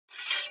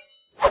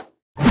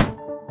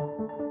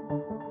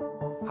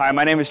Hi,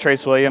 my name is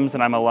Treyce Williams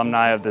and I'm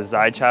alumni of the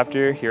Xi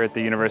chapter here at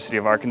the University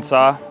of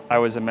Arkansas. I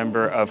was a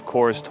member of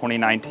COR's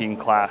 2019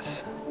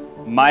 class.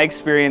 My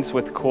experience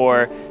with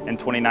COR in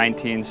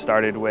 2019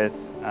 started with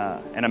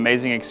an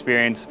amazing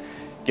experience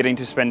getting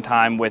to spend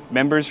time with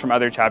members from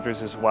other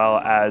chapters as well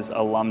as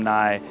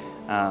alumni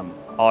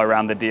all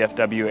around the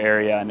DFW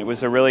area, and it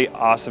was a really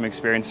awesome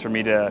experience for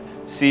me to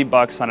see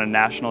BYX on a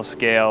national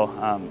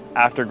scale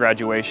after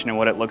graduation and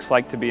what it looks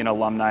like to be an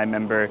alumni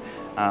member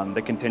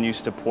that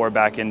continues to pour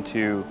back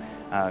into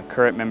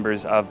current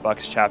members of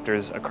BYX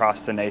chapters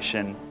across the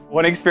nation.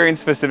 One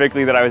experience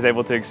specifically that I was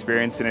able to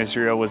experience in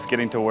Israel was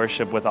getting to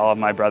worship with all of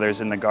my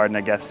brothers in the Garden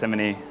of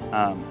Gethsemane.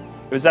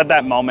 It was at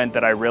that moment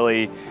that I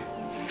really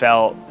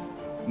felt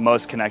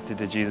most connected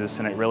to Jesus,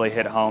 and it really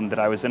hit home that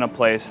I was in a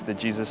place that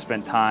Jesus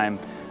spent time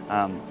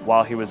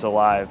while he was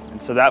alive.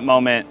 And so that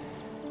moment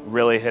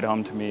really hit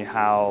home to me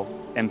how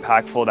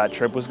impactful that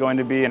trip was going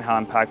to be and how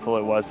impactful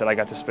it was that I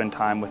got to spend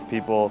time with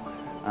people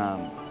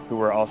who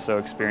were also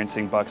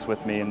experiencing BYX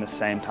with me in the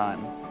same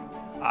time.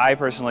 I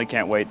personally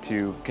can't wait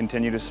to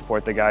continue to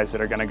support the guys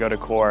that are going to go to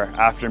COR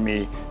after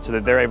me so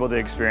that they're able to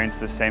experience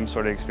the same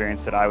sort of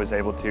experience that I was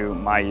able to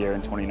my year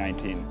in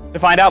 2019. To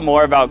find out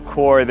more about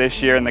COR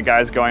this year and the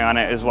guys going on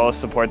it as well as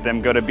support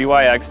them, go to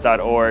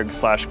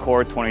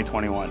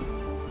byx.org/COR2021.